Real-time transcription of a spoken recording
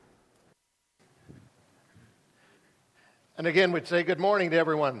And again, we'd say good morning to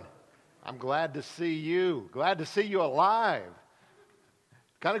everyone. I'm glad to see you. Glad to see you alive.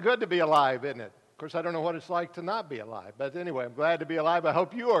 Kind of good to be alive, isn't it? Of course, I don't know what it's like to not be alive. But anyway, I'm glad to be alive. I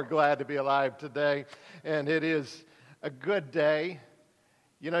hope you are glad to be alive today. And it is a good day.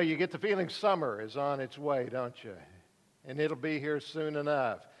 You know, you get the feeling summer is on its way, don't you? And it'll be here soon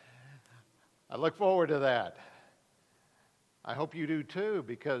enough. I look forward to that. I hope you do too,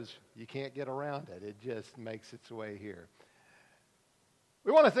 because you can't get around it. It just makes its way here.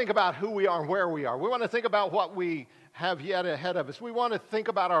 We want to think about who we are and where we are. We want to think about what we have yet ahead of us. We want to think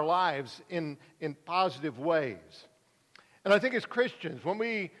about our lives in positive ways. And I think as Christians, when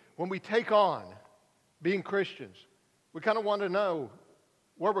we take on being Christians, we kind of want to know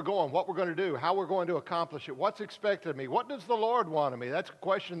where we're going, what we're going to do, how we're going to accomplish it, what's expected of me, what does the Lord want of me? That's a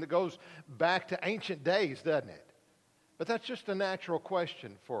question that goes back to ancient days, doesn't it? But that's just a natural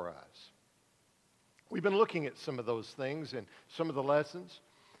question for us. We've been looking at some of those things and some of the lessons.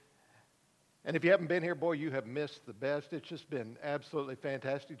 And if you haven't been here, boy, you have missed the best. It's just been absolutely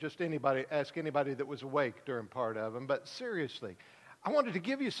fantastic. Just ask anybody that was awake during part of them. But seriously, I wanted to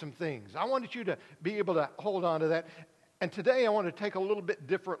give you some things. I wanted you to be able to hold on to that. And today I want to take a little bit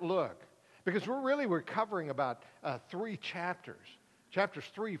different look. Because we're covering about 3 chapters. Chapters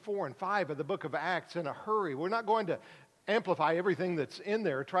 3, 4, and 5 of the book of Acts in a hurry. We're not going to amplify everything that's in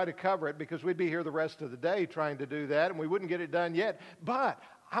there, try to cover it, because we'd be here the rest of the day trying to do that, and we wouldn't get it done yet. But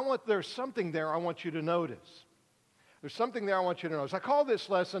there's something there I want you to notice. There's something there I want you to notice. I call this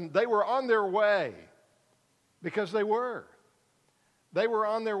lesson, They Were on Their Way, because they were. They were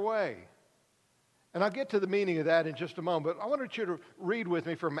on their way. And I'll get to the meaning of that in just a moment, but I wanted you to read with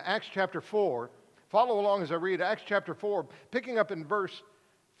me from Acts chapter 4. Follow along as I read Acts chapter 4, picking up in verse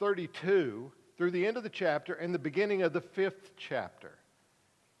 32 through the end of the chapter and the beginning of the 5th chapter.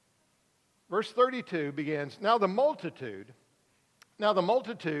 Verse 32 begins, Now the multitude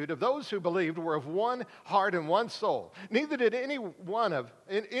of those who believed were of one heart and one soul. Neither did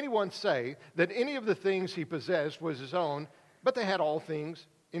anyone say that any of the things he possessed was his own, but they had all things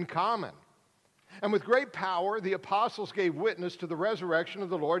in common. And with great power the apostles gave witness to the resurrection of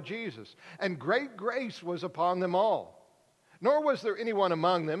the Lord Jesus, and great grace was upon them all. Nor was there anyone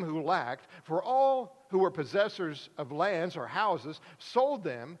among them who lacked, for all who were possessors of lands or houses sold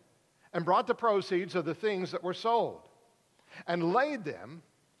them and brought the proceeds of the things that were sold and laid them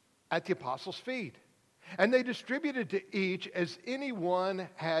at the apostles' feet. And they distributed to each as anyone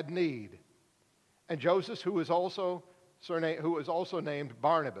had need. And Joseph, who was also named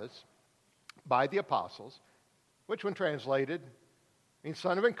Barnabas by the apostles, which when translated means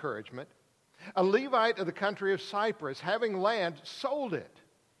son of encouragement, a Levite of the country of Cyprus, having land, sold it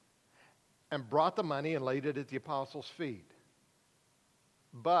and brought the money and laid it at the apostles' feet.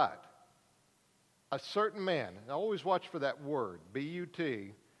 But a certain man, and always watch for that word,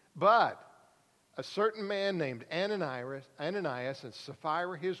 B-U-T, but a certain man named Ananias and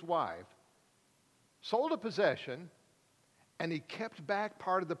Sapphira, his wife, sold a possession, and he kept back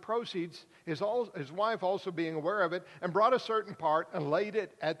part of the proceeds, his wife also being aware of it, and brought a certain part and laid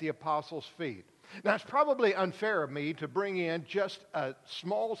it at the apostles' feet. Now, it's probably unfair of me to bring in just a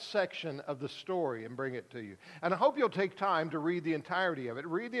small section of the story and bring it to you. And I hope you'll take time to read the entirety of it.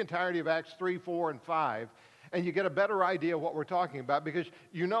 Read the entirety of Acts 3, 4, and 5, and you get a better idea of what we're talking about, because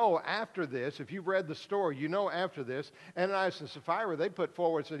you know after this, if you've read the story, you know after this, Ananias and Sapphira, they put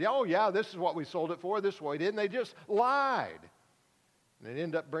forward and said, oh yeah, this is what we sold it for, this is what we did, and they just lied. And it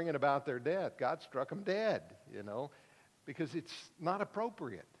ended up bringing about their death. God struck them dead, because it's not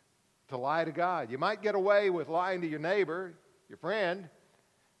appropriate to lie to God. You might get away with lying to your neighbor, your friend,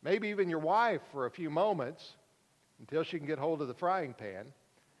 maybe even your wife for a few moments until she can get hold of the frying pan.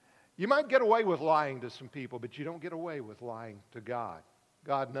 You might get away with lying to some people, but you don't get away with lying to God.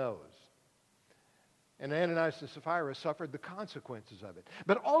 God knows. And Ananias and Sapphira suffered the consequences of it.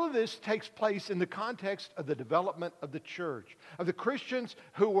 But all of this takes place in the context of the development of the church, of the Christians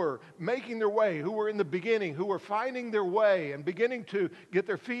who were making their way, who were in the beginning, who were finding their way and beginning to get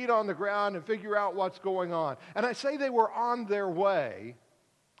their feet on the ground and figure out what's going on. And I say they were on their way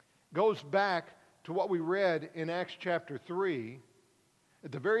goes back to what we read in Acts chapter 3,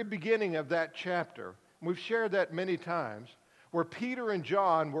 at the very beginning of that chapter. We've shared that many times, where Peter and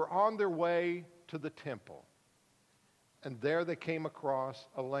John were on their way to the temple. And there they came across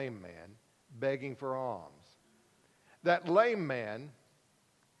a lame man begging for alms. That lame man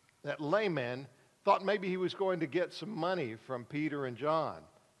thought maybe he was going to get some money from Peter and John.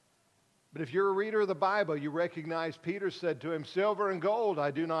 But if you're a reader of the Bible, you recognize Peter said to him, Silver and gold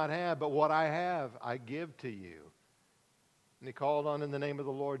I do not have, but what I have I give to you. And he called on in the name of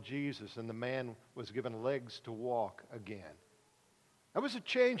the Lord Jesus, and the man was given legs to walk again. That was a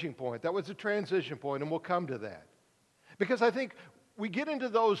changing point. That was a transition point, and we'll come to that. Because I think we get into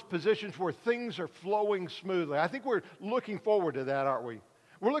those positions where things are flowing smoothly. I think we're looking forward to that, aren't we?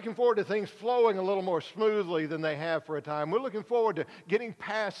 We're looking forward to things flowing a little more smoothly than they have for a time. We're looking forward to getting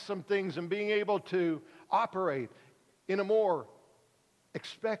past some things and being able to operate in a more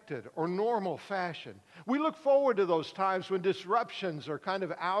expected or normal fashion. We look forward to those times when disruptions are kind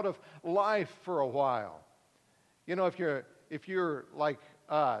of out of life for a while. You know, if you're like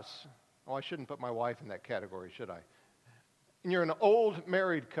us, I shouldn't put my wife in that category, should I? And you're an old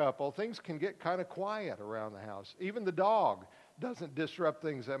married couple, things can get kind of quiet around the house. Even the dog doesn't disrupt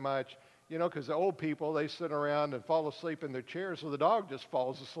things that much, you know, because the old people, they sit around and fall asleep in their chairs, so the dog just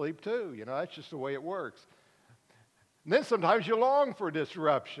falls asleep too. You know, that's just the way it works. And then sometimes you long for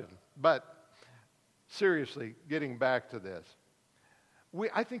disruption. But seriously, getting back to this,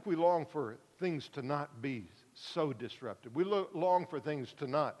 I think we long for things to not be so disrupted. We long for things to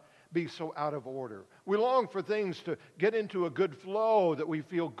not be so out of order. We long for things to get into a good flow, that we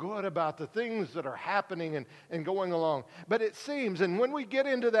feel good about the things that are happening and going along. But it seems, and when we get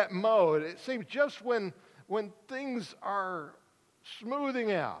into that mode, it seems just when things are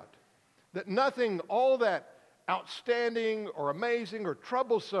smoothing out, that nothing all that outstanding or amazing or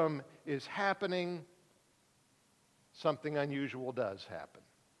troublesome is happening, something unusual does happen.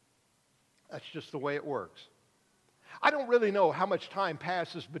 That's just the way it works. I don't really know how much time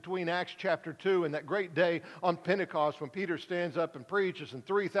passes between Acts chapter 2 and that great day on Pentecost when Peter stands up and preaches and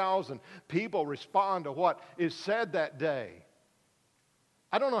 3,000 people respond to what is said that day.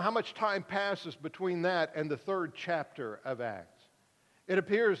 I don't know how much time passes between that and the third chapter of Acts. It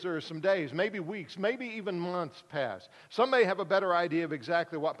appears there are some days, maybe weeks, maybe even months pass. Some may have a better idea of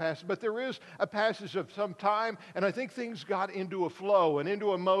exactly what passes, but there is a passage of some time, and I think things got into a flow and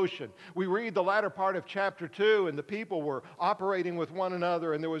into a motion. We read the latter part of chapter 2, and the people were operating with one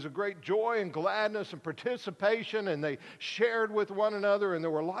another, and there was a great joy and gladness and participation, and they shared with one another, and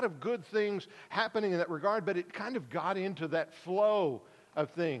there were a lot of good things happening in that regard, but it kind of got into that flow of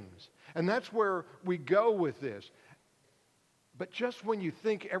things. And that's where we go with this. But just when you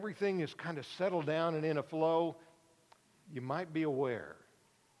think everything is kind of settled down and in a flow, you might be aware.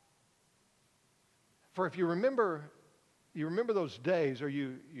 For if you remember those days, or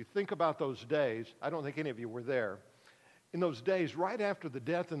you think about those days, I don't think any of you were there. In those days, right after the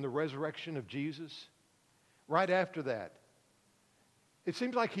death and the resurrection of Jesus, right after that, it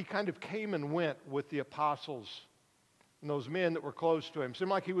seems like he kind of came and went with the apostles and those men that were close to him. It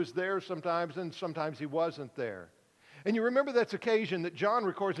seemed like he was there sometimes, and sometimes he wasn't there. And you remember that occasion that John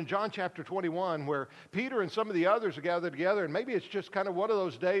records in John chapter 21 where Peter and some of the others are gathered together, and maybe it's just kind of one of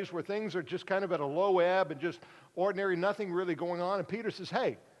those days where things are just kind of at a low ebb and just ordinary, nothing really going on. And Peter says,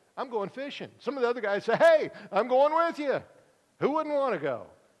 "Hey, I'm going fishing." Some of the other guys say, "Hey, I'm going with you." Who wouldn't want to go?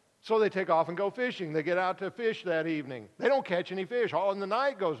 So they take off and go fishing. They get out to fish that evening. They don't catch any fish. All in the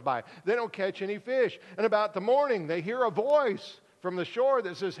night goes by. They don't catch any fish. And about the morning, they hear a voice from the shore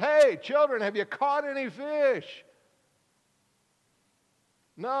that says, "Hey, children, have you caught any fish?"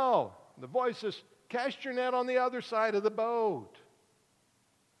 No. The voice says, "Cast your net on the other side of the boat."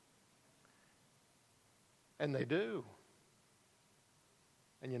 And they do.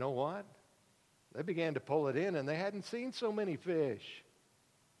 And you know what? They began to pull it in, and they hadn't seen so many fish.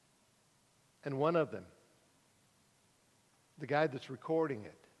 And one of them, the guy that's recording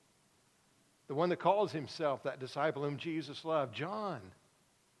it, the one that calls himself that disciple whom Jesus loved, John,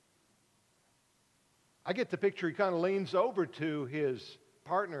 I get the picture, he kind of leans over to his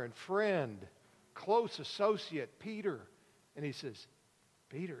partner and friend, close associate, Peter, and he says,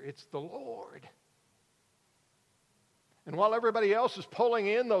 "Peter, it's the Lord." And while everybody else is pulling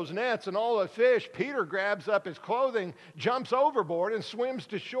in those nets and all the fish, Peter grabs up his clothing, jumps overboard, and swims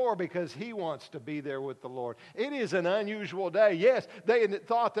to shore because he wants to be there with the Lord. It is an unusual day. Yes, they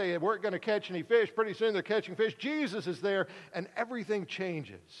thought they weren't going to catch any fish. Pretty soon they're catching fish. Jesus is there, and everything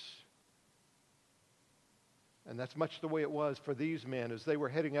changes. And that's much the way it was for these men as they were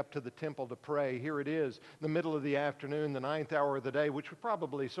heading up to the temple to pray. Here it is, the middle of the afternoon, the 9th hour of the day, which was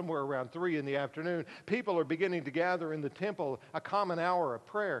probably somewhere around 3 in the afternoon. People are beginning to gather in the temple, a common hour of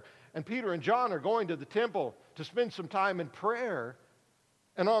prayer. And Peter and John are going to the temple to spend some time in prayer.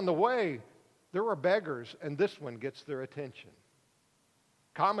 And on the way, there are beggars, and this one gets their attention.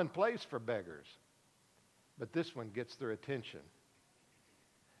 Commonplace for beggars, but this one gets their attention.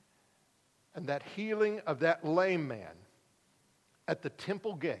 And that healing of that lame man at the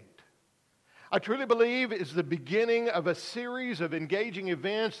temple gate, I truly believe is the beginning of a series of engaging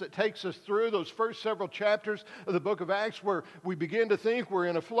events that takes us through those first several chapters of the book of Acts, where we begin to think we're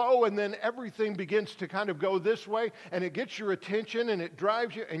in a flow, and then everything begins to kind of go this way, and it gets your attention and it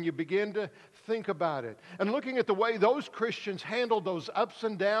drives you, and you begin to think about it. And looking at the way those Christians handled those ups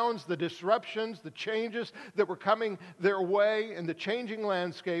and downs, the disruptions, the changes that were coming their way, and the changing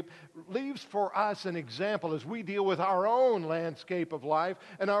landscape leaves for us an example as we deal with our own landscape of life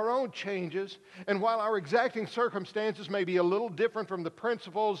and our own changes. And while our exacting circumstances may be a little different from the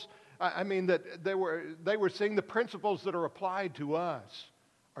principles, that they were seeing, the principles that are applied to us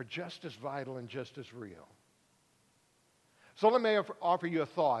are just as vital and just as real. So let me offer you a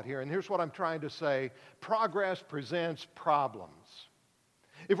thought here, and here's what I'm trying to say. Progress presents problems.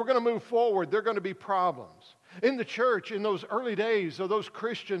 If we're going to move forward, there are going to be problems. In the church, in those early days of those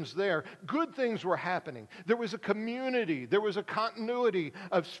Christians there, good things were happening. There was a community. There was a continuity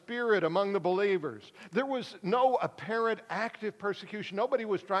of spirit among the believers. There was no apparent active persecution. Nobody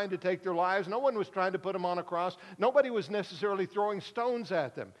was trying to take their lives. No one was trying to put them on a cross. Nobody was necessarily throwing stones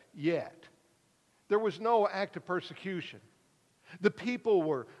at them yet. There was no active persecution. The people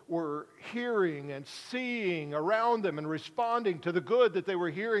were hearing and seeing around them and responding to the good that they were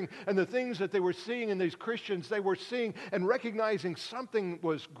hearing and the things that they were seeing in these Christians. They were seeing and recognizing something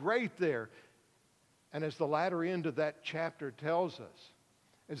was great there. And as the latter end of that chapter tells us,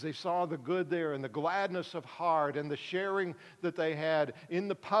 as they saw the good there and the gladness of heart and the sharing that they had in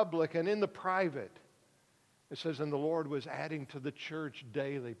the public and in the private, it says, and the Lord was adding to the church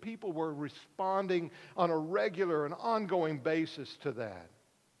daily. People were responding on a regular and ongoing basis to that.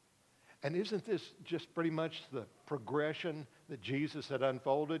 And isn't this just pretty much the progression that Jesus had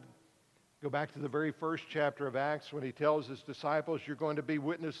unfolded? Go back to the very first chapter of Acts when he tells his disciples, you're going to be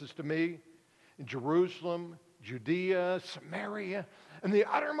witnesses to me in Jerusalem, Judea, Samaria, and the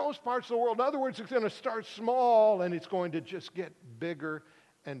uttermost parts of the world. In other words, it's going to start small and it's going to just get bigger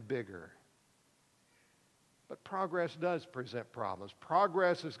and bigger. But progress does present problems.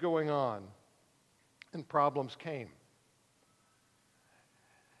 Progress is going on, and problems came.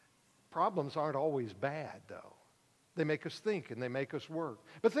 Problems aren't always bad, though. They make us think and they make us work.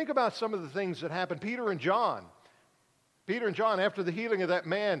 But think about some of the things that happened. Peter and John, after the healing of that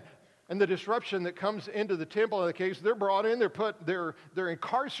man and the disruption that comes into the temple in the case, they're brought in, they're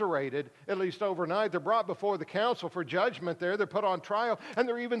incarcerated, at least overnight. They're brought before the council for judgment there. They're put on trial, and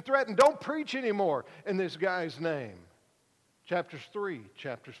they're even threatened. Don't preach anymore in this guy's name. Chapters 3,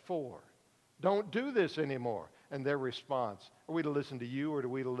 chapters 4. Don't do this anymore. And their response, are we to listen to you or are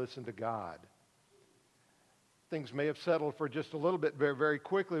we to listen to God? Things may have settled for just a little bit very, very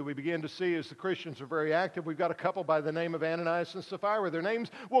quickly. We begin to see as the Christians are very active. We've got a couple by the name of Ananias and Sapphira. Their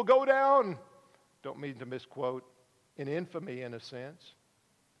names will go down, don't mean to misquote, in infamy in a sense.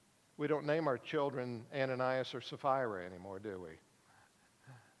 We don't name our children Ananias or Sapphira anymore, do we?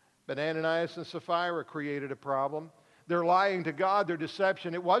 But Ananias and Sapphira created a problem. They're lying to God, their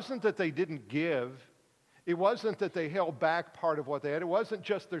deception. It wasn't that they didn't give. It wasn't that they held back part of what they had. It wasn't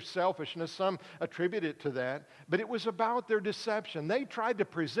just their selfishness. Some attribute it to that. But it was about their deception. They tried to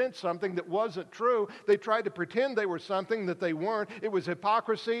present something that wasn't true. They tried to pretend they were something that they weren't. It was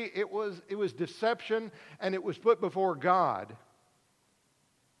hypocrisy. It was deception. And it was put before God.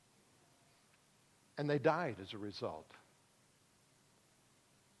 And they died as a result.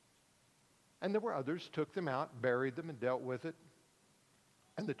 And there were others, took them out, buried them, and dealt with it.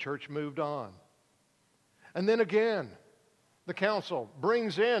 And the church moved on. And then again, the council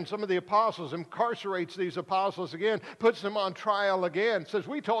brings in some of the apostles, incarcerates these apostles again, puts them on trial again, says,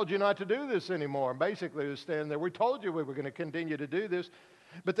 we told you not to do this anymore. And basically, they stand there, we told you we were going to continue to do this.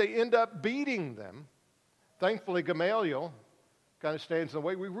 But they end up beating them. Thankfully, Gamaliel kind of stands in the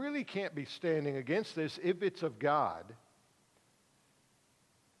way. We really can't be standing against this if it's of God.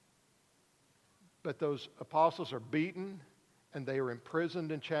 But those apostles are beaten, and they are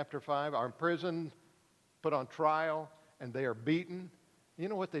imprisoned in chapter 5, are imprisoned, put on trial, and they are beaten. You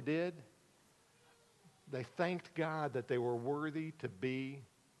know what they did? They thanked God that they were worthy to be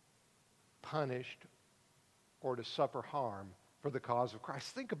punished or to suffer harm for the cause of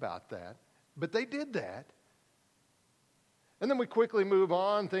Christ. Think about that. But they did that. And then we quickly move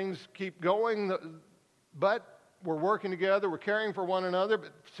on. Things keep going. But we're working together, we're caring for one another, but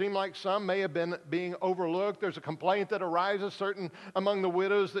it seemed like some may have been being overlooked. There's a complaint that arises, certain among the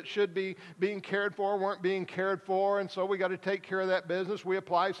widows that should be being cared for weren't being cared for, and so we got to take care of that business. We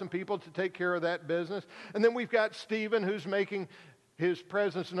apply some people to take care of that business. And then we've got Stephen, who's making his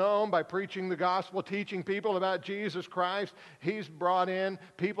presence known by preaching the gospel, teaching people about Jesus Christ. He's brought in.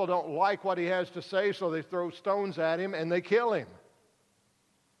 People don't like what he has to say, so they throw stones at him and they kill him.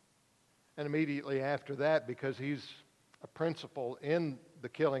 And immediately after that, because he's a principal in the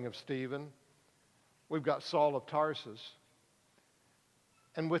killing of Stephen, we've got Saul of Tarsus.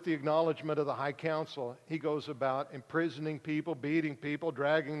 And with the acknowledgement of the high council, he goes about imprisoning people, beating people,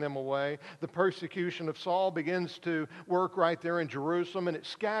 dragging them away. The persecution of Saul begins to work right there in Jerusalem, and it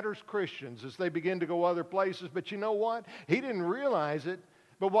scatters Christians as they begin to go other places. But you know what? He didn't realize it,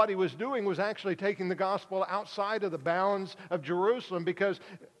 but what he was doing was actually taking the gospel outside of the bounds of Jerusalem, because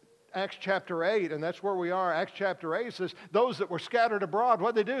Acts chapter 8, and that's where we are, Acts chapter 8 says, those that were scattered abroad,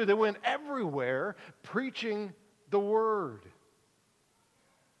 what did they do? They went everywhere preaching the word.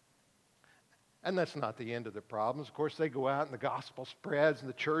 And that's not the end of the problems. Of course, they go out and the gospel spreads and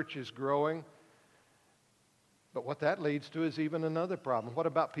the church is growing. But what that leads to is even another problem. What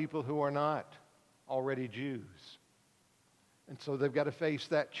about people who are not already Jews? And so they've got to face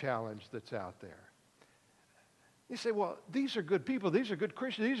that challenge that's out there. You say, well, these are good people. These are good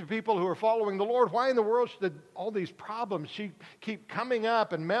Christians. These are people who are following the Lord. Why in the world should all these problems keep coming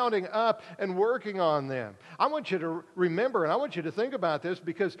up and mounting up and working on them? I want you to remember, and I want you to think about this,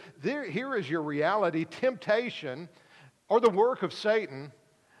 because here is your reality. Temptation, or the work of Satan,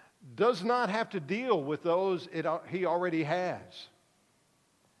 does not have to deal with those he already has.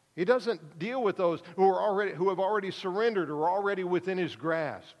 He doesn't deal with those who have already surrendered or are already within his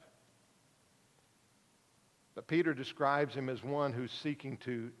grasp. But Peter describes him as one who's seeking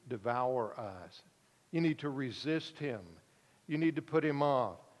to devour us. You need to resist him. You need to put him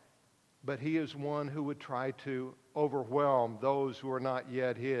off. But he is one who would try to overwhelm those who are not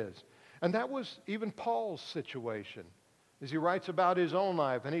yet his. And that was even Paul's situation, as he writes about his own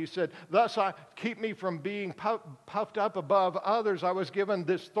life. And he said, thus I keep me from being puffed up above others. I was given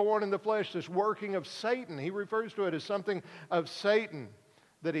this thorn in the flesh, this working of Satan. He refers to it as something of Satan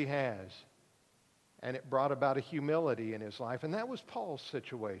that he has. And it brought about a humility in his life. And that was Paul's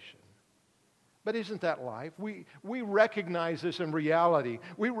situation. But isn't that life? We recognize this in reality.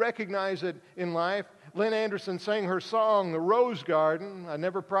 We recognize it in life. Lynn Anderson sang her song, The Rose Garden. I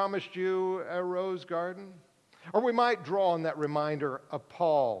never promised you a rose garden. Or we might draw on that reminder of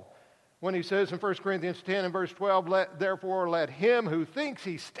Paul when he says in 1 Corinthians 10 and verse 12, therefore let him who thinks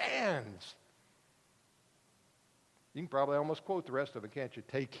he stands. You can probably almost quote the rest of it, can't you?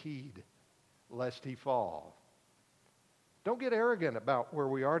 Take heed lest he fall. Don't get arrogant about where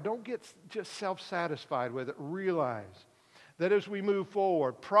we are. Don't get just self-satisfied with it. Realize that as we move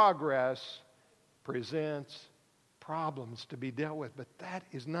forward, progress presents problems to be dealt with. But that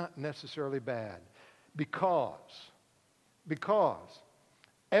is not necessarily bad, because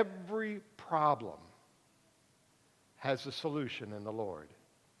every problem has a solution in the Lord.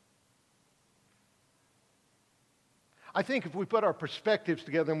 I think if we put our perspectives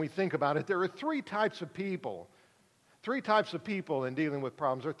together and we think about it, there are three types of people. Three types of people in dealing with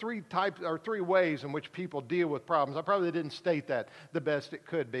problems. There are three ways in which people deal with problems. I probably didn't state that the best it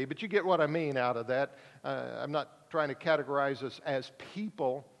could be, but you get what I mean out of that. I'm not trying to categorize us as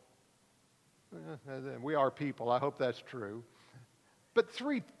people. We are people. I hope that's true. But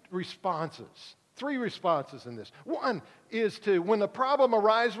three responses in this. One is to, when the problem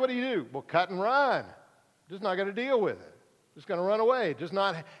arises, what do? Well, cut and run. Just not going to deal with it. Just going to run away. Just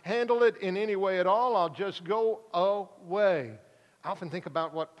not handle it in any way at all. I'll just go away. I often think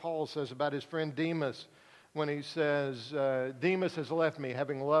about what Paul says about his friend Demas when he says, Demas has left me,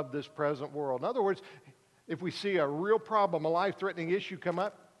 having loved this present world. In other words, if we see a real problem, a life-threatening issue come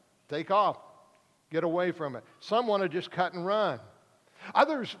up, take off. Get away from it. Some want to just cut and run.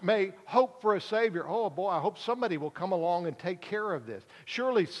 Others may hope for a Savior. Oh boy, I hope somebody will come along and take care of this.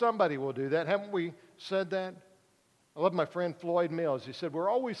 Surely somebody will do that. Haven't we said that? I love my friend Floyd Mills. He said, we're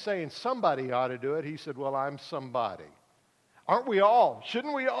always saying somebody ought to do it. He said, well, I'm somebody. Aren't we all?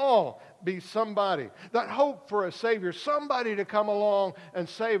 Shouldn't we all be somebody? That hope for a Savior, somebody to come along and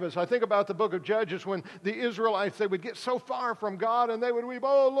save us. I think about the book of Judges when the Israelites, they would get so far from God and they would weep,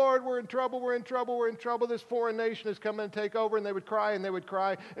 oh Lord, we're in trouble, we're in trouble, we're in trouble. This foreign nation has come and take over, and they would cry and they would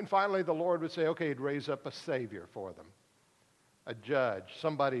cry. And finally the Lord would say, okay, he'd raise up a Savior for them. A judge,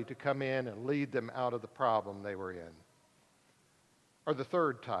 somebody to come in and lead them out of the problem they were in. Or the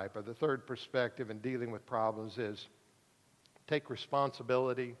third type, or the third perspective in dealing with problems is take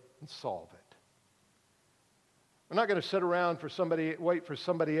responsibility and solve it. We're not going to sit around wait for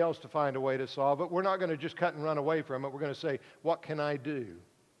somebody else to find a way to solve it. We're not going to just cut and run away from it. We're going to say, what can I do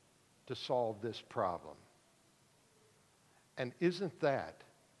to solve this problem? And isn't that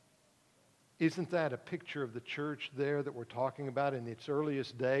a picture of the church there that we're talking about in its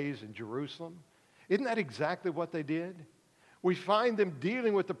earliest days in Jerusalem? Isn't that exactly what they did? We find them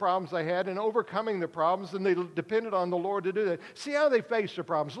dealing with the problems they had and overcoming the problems, and they depended on the Lord to do that. See how they faced their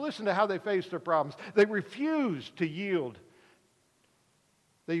problems. Listen to how they faced their problems. They refused to yield.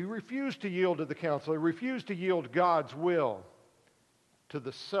 They refused to yield to the council. They refused to yield God's will to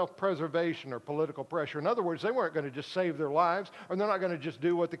the self-preservation or political pressure. In other words, they weren't going to just save their lives, or they're not going to just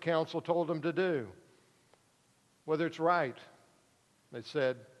do what the council told them to do. Whether it's right, they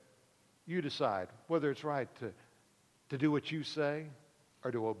said, you decide whether it's right to do what you say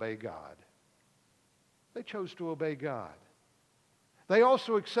or to obey God. They chose to obey God. They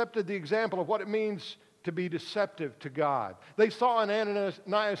also accepted the example of what it means to be deceptive to God. They saw in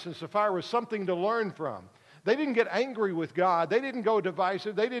Ananias and Sapphira something to learn from. They didn't get angry with God. They didn't go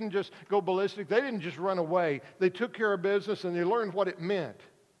divisive. They didn't just go ballistic. They didn't just run away. They took care of business and they learned what it meant.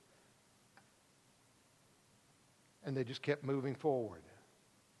 And they just kept moving forward.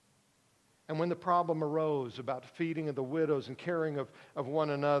 And when the problem arose about feeding of the widows and caring of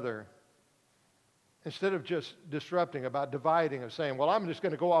one another, instead of just disrupting, about dividing, of saying, well, I'm just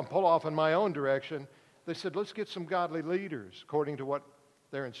going to go off and pull off in my own direction, they said, let's get some godly leaders, according to what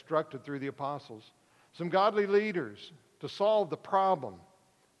they're instructed through the apostles. Some godly leaders to solve the problem,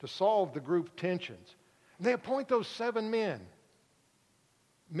 to solve the group tensions. And they appoint those 7 men.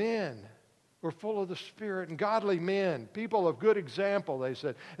 Men were full of the Spirit and godly men, people of good example, they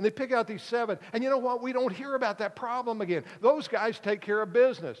said. And they pick out these 7. And you know what? We don't hear about that problem again. Those guys take care of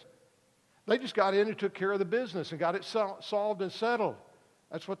business. They just got in and took care of the business and got it solved and settled.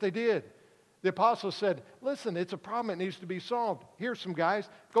 That's what they did. The apostles said, listen, it's a problem that needs to be solved. Here's some guys,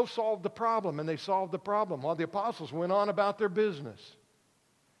 go solve the problem. And they solved the problem while the apostles went on about their business.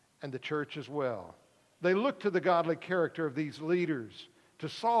 And the church as well. They looked to the godly character of these leaders to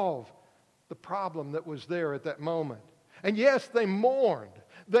solve the problem that was there at that moment. And yes, they mourned.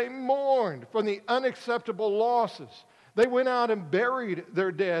 They mourned from the unacceptable losses. They went out and buried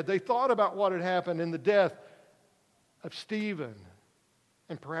their dead. They thought about what had happened in the death of Stephen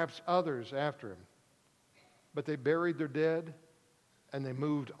and perhaps others after him. But they buried their dead and they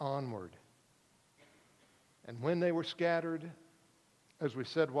moved onward. And when they were scattered, as we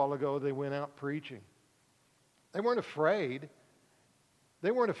said a while ago, they went out preaching. They weren't afraid.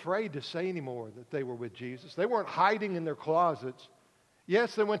 They weren't afraid to say anymore that they were with Jesus. They weren't hiding in their closets.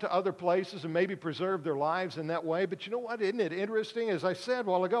 Yes, they went to other places and maybe preserved their lives in that way. But you know what? Isn't it interesting? As I said a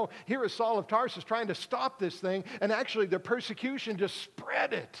while ago, here is Saul of Tarsus trying to stop this thing, and actually their persecution just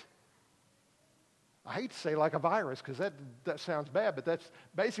spread it. I hate to say like a virus because that sounds bad, but that's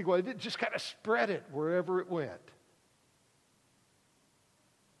basically what it did. Just kind of spread it wherever it went.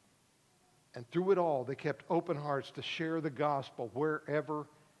 And through it all, they kept open hearts to share the gospel wherever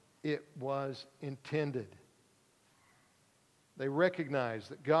it was intended. They recognized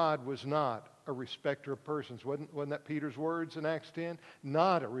that God was not a respecter of persons. Wasn't that Peter's words in Acts 10?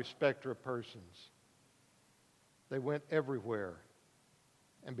 Not a respecter of persons. They went everywhere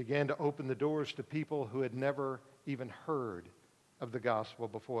and began to open the doors to people who had never even heard of the gospel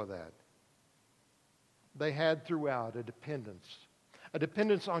before that. They had throughout a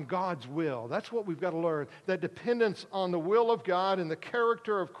dependence on God's will. That's what we've got to learn. That dependence on the will of God and the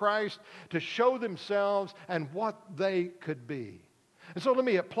character of Christ to show themselves and what they could be. And so let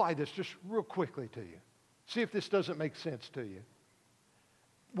me apply this just real quickly to you. See if this doesn't make sense to you.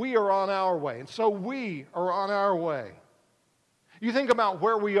 We are on our way, and so we are on our way. You think about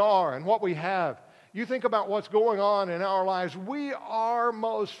where we are and what we have. You think about what's going on in our lives. We are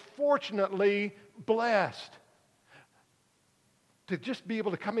most fortunately blessed to just be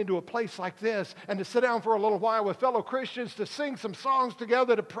able to come into a place like this and to sit down for a little while with fellow Christians, to sing some songs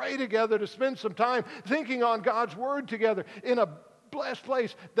together, to pray together, to spend some time thinking on God's Word together in a blessed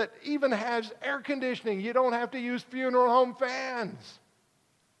place that even has air conditioning. You don't have to use funeral home fans.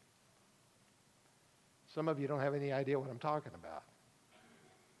 Some of you don't have any idea what I'm talking about.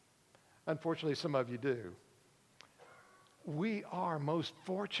 Unfortunately, some of you do. We are most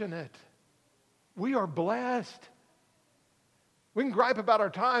fortunate. We are blessed. We can gripe about our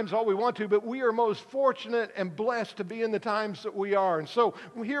times all we want to, but we are most fortunate and blessed to be in the times that we are. And so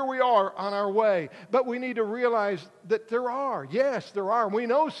here we are on our way. But we need to realize that there are, and we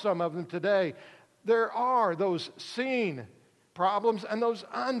know some of them today. There are those seen problems and those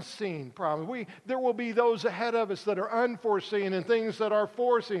unseen problems. There will be those ahead of us that are unforeseen and things that are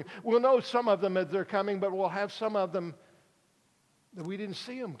foreseen. We'll know some of them as they're coming, but we'll have some of them that we didn't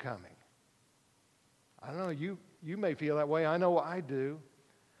see them coming. I don't know, you may feel that way. I know I do.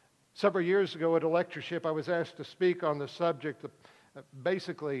 Several years ago at a lectureship, I was asked to speak on the subject of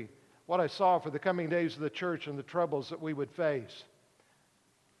basically what I saw for the coming days of the church and the troubles that we would face.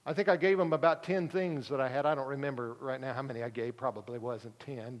 I think I gave them about 10 things that I had. I don't remember right now how many I gave. Probably wasn't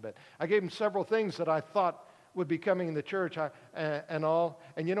 10, but I gave them several things that I thought would be coming in the church and all.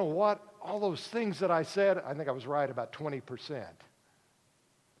 And you know what? All those things that I said, I think I was right about 20%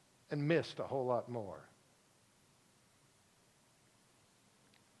 and missed a whole lot more.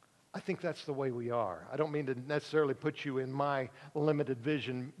 I think that's the way we are. I don't mean to necessarily put you in my limited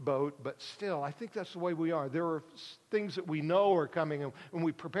vision boat, but still, I think that's the way we are. There are things that we know are coming, and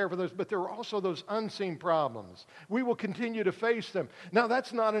we prepare for those, but there are also those unseen problems. We will continue to face them. Now,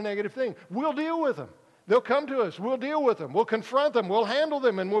 that's not a negative thing. We'll deal with them. They'll come to us. We'll deal with them. We'll confront them. We'll handle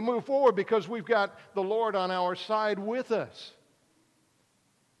them, and we'll move forward because we've got the Lord on our side with us.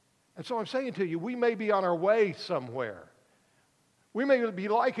 And so I'm saying to you, we may be on our way somewhere. We may be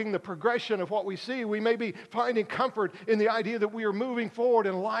liking the progression of what we see. We may be finding comfort in the idea that we are moving forward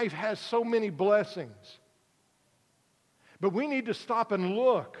and life has so many blessings. But we need to stop and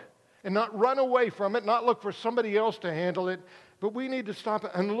look and not run away from it, not look for somebody else to handle it, but we need to stop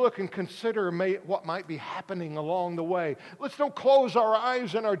and look and consider what might be happening along the way. Let's don't close our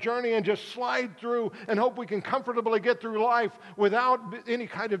eyes in our journey and just slide through and hope we can comfortably get through life without any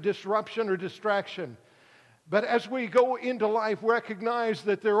kind of disruption or distraction. But as we go into life, recognize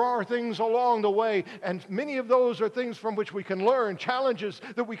that there are things along the way, and many of those are things from which we can learn, challenges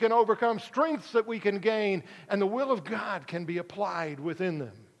that we can overcome, strengths that we can gain, and the will of God can be applied within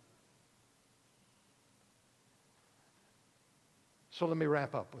them. So let me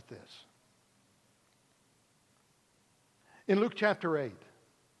wrap up with this. In Luke chapter 8,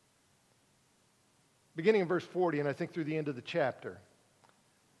 beginning in verse 40, and I think through the end of the chapter,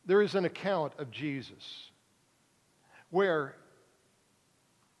 there is an account of Jesus where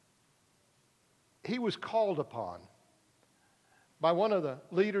he was called upon by one of the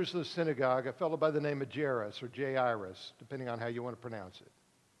leaders of the synagogue, a fellow by the name of Jairus, or Jairus, depending on how you want to pronounce it,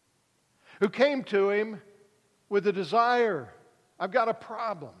 who came to him with a desire. I've got a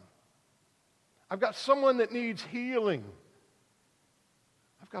problem. I've got someone that needs healing.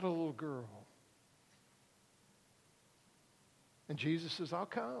 I've got a little girl. And Jesus says, I'll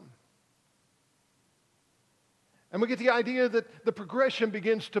come. And we get the idea that the progression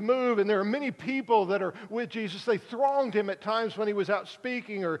begins to move, and there are many people that are with Jesus. They thronged him at times when he was out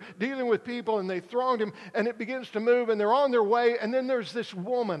speaking or dealing with people, and they thronged him, and it begins to move, and they're on their way, and then there's this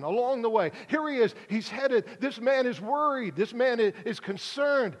woman along the way. Here he is. He's headed. This man is worried. This man is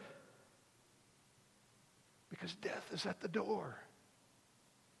concerned because death is at the door.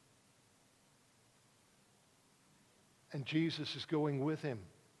 And Jesus is going with him.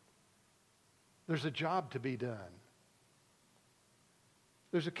 There's a job to be done.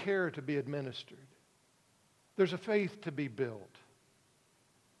 There's a care to be administered. There's a faith to be built.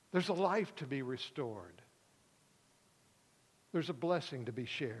 There's a life to be restored. There's a blessing to be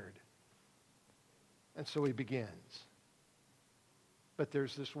shared. And so he begins. But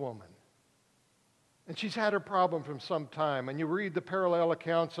there's this woman. And she's had her problem from some time. And you read the parallel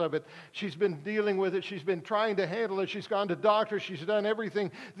accounts of it. She's been dealing with it. She's been trying to handle it. She's gone to doctors. She's done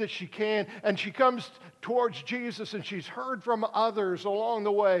everything that she can. And she comes towards Jesus, and she's heard from others along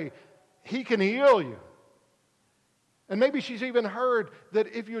the way, he can heal you. And maybe she's even heard that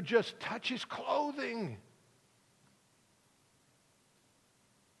if you just touch his clothing.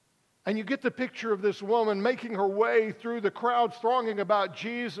 And you get the picture of this woman making her way through the crowds thronging about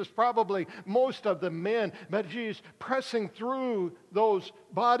Jesus, probably most of them men, but she's pressing through those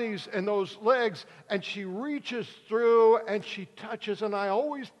bodies and those legs, and she reaches through and she touches, and I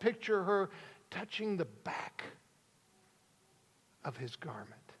always picture her touching the back of his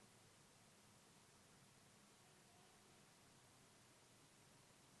garment.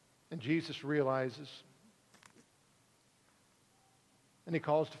 And Jesus realizes, and he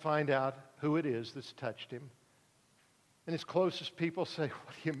calls to find out who it is that's touched him. And his closest people say,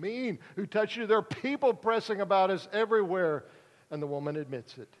 what do you mean? Who touched you? There are people pressing about us everywhere. And the woman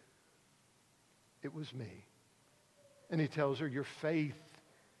admits it. It was me. And he tells her, your faith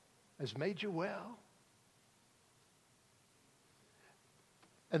has made you well.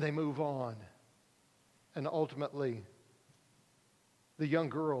 And they move on. And ultimately, the young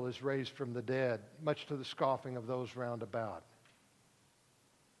girl is raised from the dead, much to the scoffing of those round about.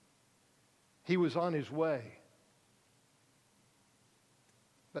 He was on his way.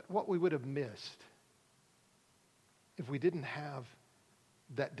 But what we would have missed if we didn't have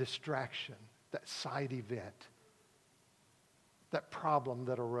that distraction, that side event, that problem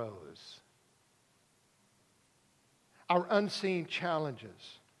that arose. Our unseen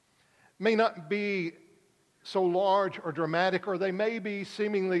challenges may not be so large or dramatic, or they may be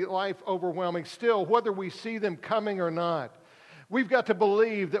seemingly life overwhelming. Still, whether we see them coming or not, We've got to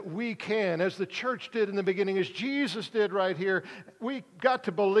believe that we can, as the church did in the beginning, as Jesus did right here, we've got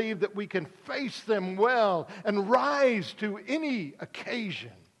to believe that we can face them well and rise to any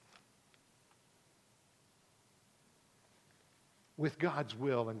occasion with God's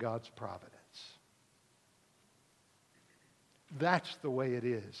will and God's providence. That's the way it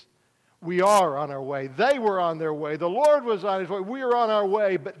is. We are on our way. They were on their way. The Lord was on His way. We are on our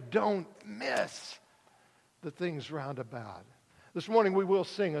way, but don't miss the things round about. This morning we will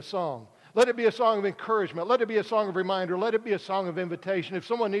sing a song. Let it be a song of encouragement. Let it be a song of reminder. Let it be a song of invitation. If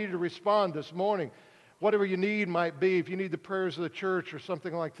someone needed to respond this morning, whatever you need might be, if you need the prayers of the church or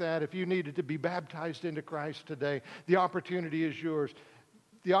something like that, if you needed to be baptized into Christ today, the opportunity is yours.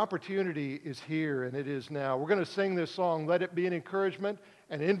 The opportunity is here, and it is now. We're going to sing this song. Let it be an encouragement,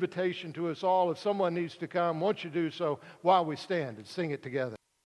 an invitation to us all. If someone needs to come, won't you do so while we stand and sing it together?